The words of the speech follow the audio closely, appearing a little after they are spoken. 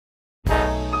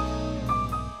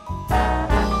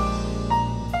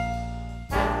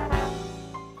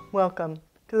Welcome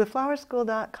to the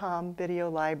flowerschool.com video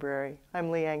library.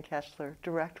 I'm Leanne Kessler,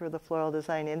 Director of the Floral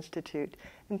Design Institute,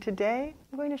 and today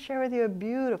I'm going to share with you a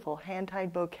beautiful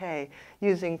hand-tied bouquet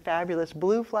using fabulous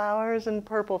blue flowers and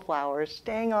purple flowers,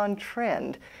 staying on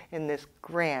trend in this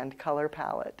grand color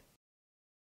palette.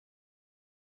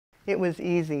 It was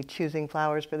easy choosing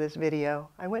flowers for this video.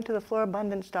 I went to the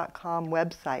florabundance.com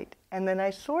website and then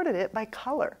I sorted it by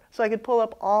color so I could pull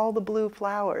up all the blue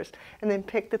flowers and then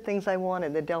pick the things I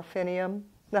wanted, the delphinium,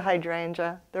 the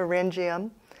hydrangea, the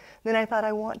hydrangea. Then I thought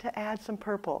I want to add some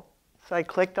purple. So I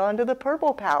clicked onto the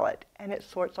purple palette and it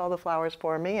sorts all the flowers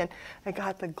for me, and I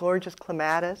got the gorgeous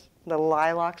clematis, the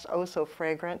lilacs, oh so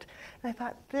fragrant, and I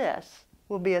thought this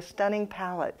will be a stunning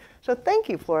palette. So thank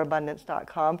you,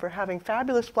 florabundance.com, for having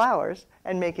fabulous flowers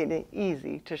and making it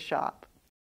easy to shop.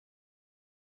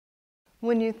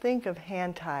 When you think of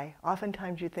hand tie,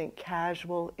 oftentimes you think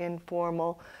casual,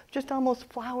 informal, just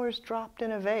almost flowers dropped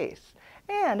in a vase.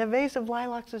 And a vase of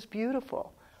lilacs is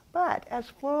beautiful. But as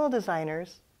floral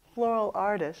designers, floral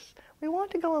artists, we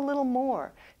want to go a little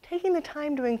more, taking the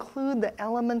time to include the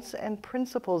elements and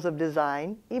principles of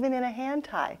design, even in a hand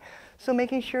tie. So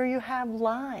making sure you have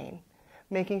line,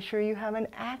 making sure you have an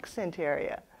accent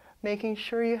area, making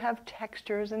sure you have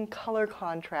textures and color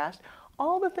contrast,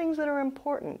 all the things that are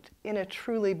important in a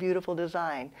truly beautiful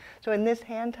design. So in this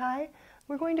hand tie,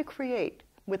 we're going to create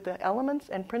with the elements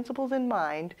and principles in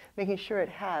mind, making sure it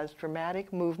has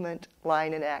dramatic movement,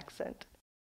 line, and accent.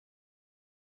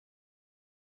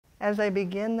 As I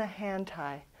begin the hand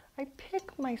tie, I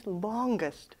pick my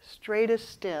longest, straightest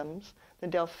stems, the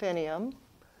delphinium,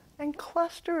 and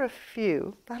cluster a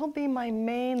few. That'll be my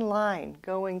main line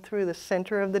going through the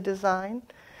center of the design.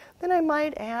 Then I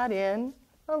might add in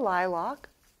a lilac,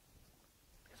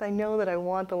 because I know that I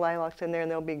want the lilacs in there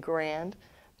and they'll be grand.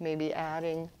 Maybe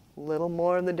adding a little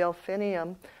more of the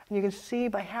delphinium. And you can see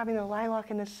by having the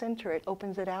lilac in the center, it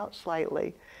opens it out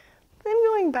slightly. Then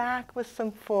going back with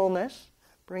some fullness,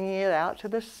 bringing it out to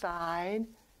the side,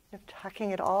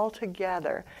 tucking it all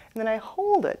together. And then I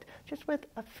hold it just with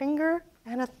a finger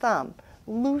and a thumb,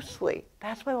 loosely.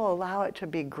 That's what will allow it to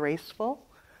be graceful.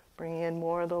 Bringing in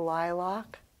more of the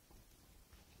lilac.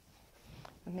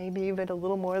 And maybe even a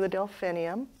little more of the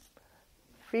delphinium.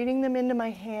 Feeding them into my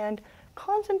hand,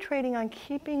 concentrating on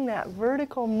keeping that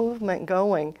vertical movement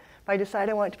going. If I decide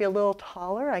I want it to be a little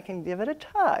taller, I can give it a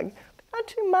tug, but not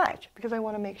too much, because I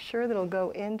want to make sure that it'll go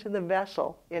into the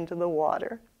vessel, into the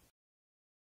water.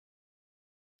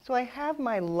 So I have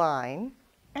my line,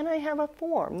 and I have a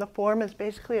form. The form is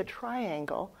basically a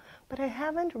triangle, but I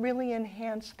haven't really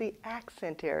enhanced the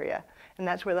accent area. And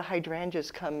that's where the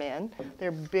hydrangeas come in.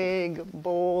 They're big,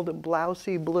 bold,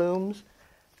 blousy blooms.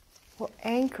 Will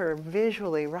anchor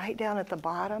visually right down at the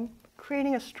bottom,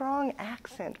 creating a strong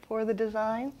accent for the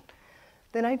design.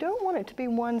 Then I don't want it to be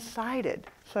one-sided,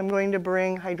 so I'm going to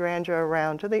bring hydrangea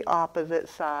around to the opposite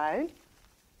side.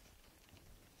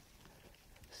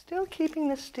 Still keeping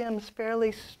the stems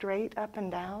fairly straight up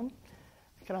and down.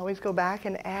 I can always go back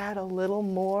and add a little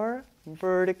more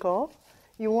vertical.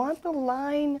 You want the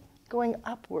line going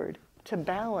upward to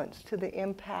balance to the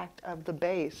impact of the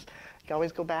base. I can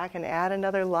always go back and add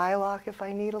another lilac if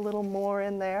I need a little more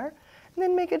in there, and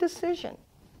then make a decision.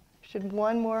 Should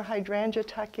one more hydrangea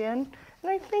tuck in? And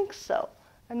I think so.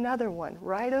 Another one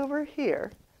right over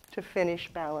here to finish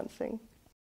balancing.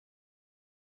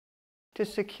 To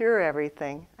secure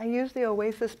everything, I use the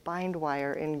Oasis bind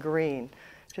wire in green.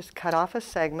 Just cut off a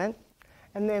segment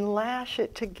and then lash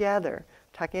it together,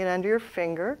 tucking it under your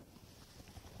finger,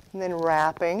 and then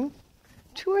wrapping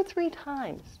 2 or 3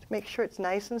 times to make sure it's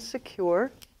nice and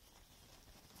secure.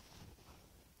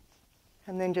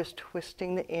 And then just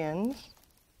twisting the ends.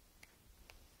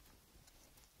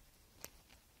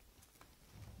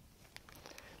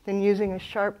 Then using a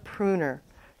sharp pruner,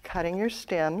 cutting your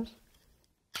stems.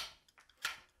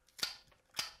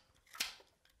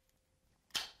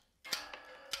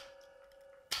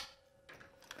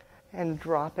 And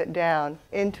drop it down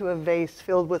into a vase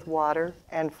filled with water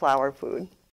and flower food.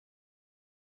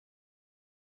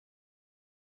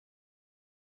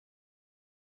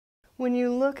 When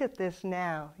you look at this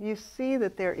now, you see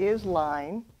that there is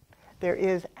line, there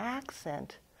is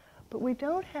accent, but we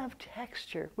don't have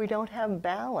texture, we don't have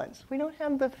balance, we don't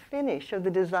have the finish of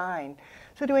the design.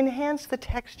 So to enhance the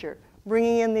texture,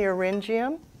 bringing in the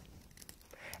hydrangea,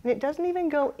 and it doesn't even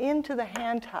go into the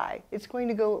hand tie. It's going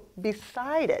to go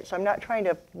beside it. So I'm not trying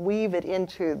to weave it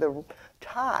into the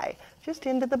tie, just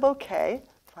into the bouquet,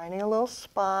 finding a little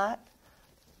spot,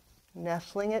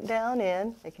 nestling it down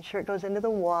in, making sure it goes into the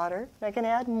water. I can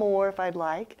add more if I'd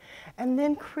like. And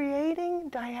then creating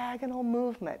diagonal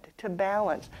movement to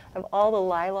balance. Of all the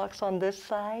lilacs on this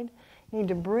side, you need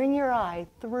to bring your eye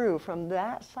through from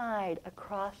that side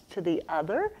across to the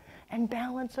other and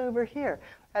balance over here.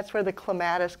 That's where the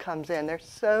clematis comes in. They're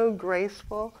so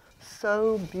graceful,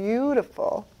 so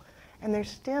beautiful, and their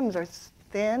stems are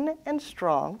thin and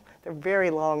strong. They're very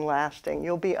long lasting.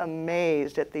 You'll be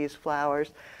amazed at these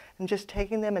flowers. And just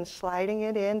taking them and sliding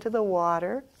it into the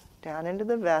water, down into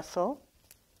the vessel,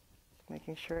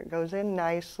 making sure it goes in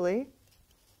nicely.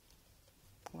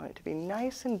 I want it to be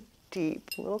nice and deep,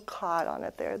 a little caught on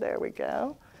it there. There we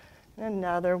go. And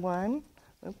another one.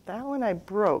 That one I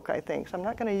broke, I think, so I'm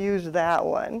not going to use that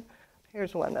one.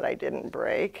 Here's one that I didn't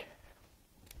break.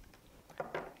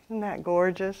 Isn't that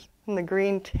gorgeous? And the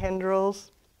green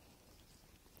tendrils.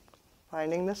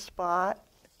 Finding the spot,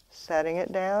 setting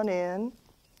it down in,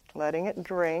 letting it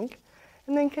drink,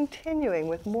 and then continuing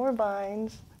with more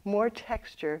vines, more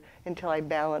texture until I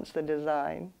balance the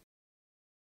design.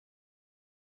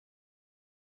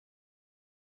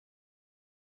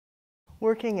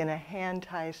 Working in a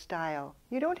hand-tie style,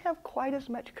 you don't have quite as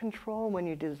much control when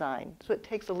you design, so it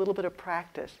takes a little bit of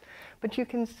practice. But you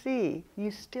can see you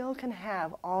still can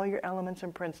have all your elements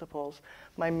and principles.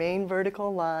 My main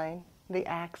vertical line, the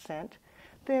accent,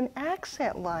 then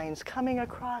accent lines coming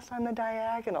across on the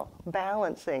diagonal,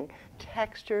 balancing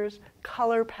textures,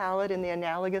 color palette in the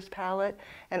analogous palette,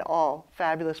 and all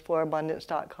fabulous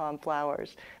florabundance.com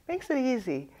flowers. Makes it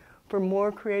easy. For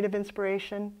more creative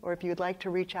inspiration, or if you'd like to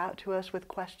reach out to us with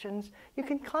questions, you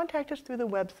can contact us through the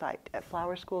website at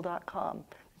flowerschool.com.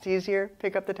 It's easier,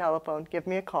 pick up the telephone, give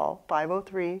me a call,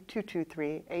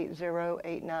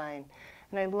 503-223-8089.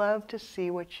 And I love to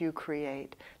see what you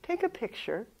create. Take a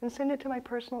picture and send it to my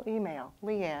personal email,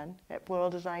 Leanne at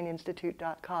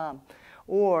floraldesigninstitute.com.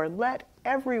 Or let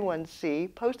everyone see,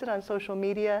 post it on social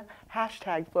media,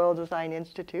 hashtag Floral Design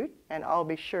Institute, and I'll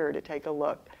be sure to take a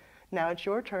look. Now it's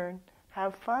your turn.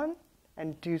 Have fun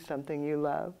and do something you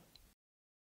love.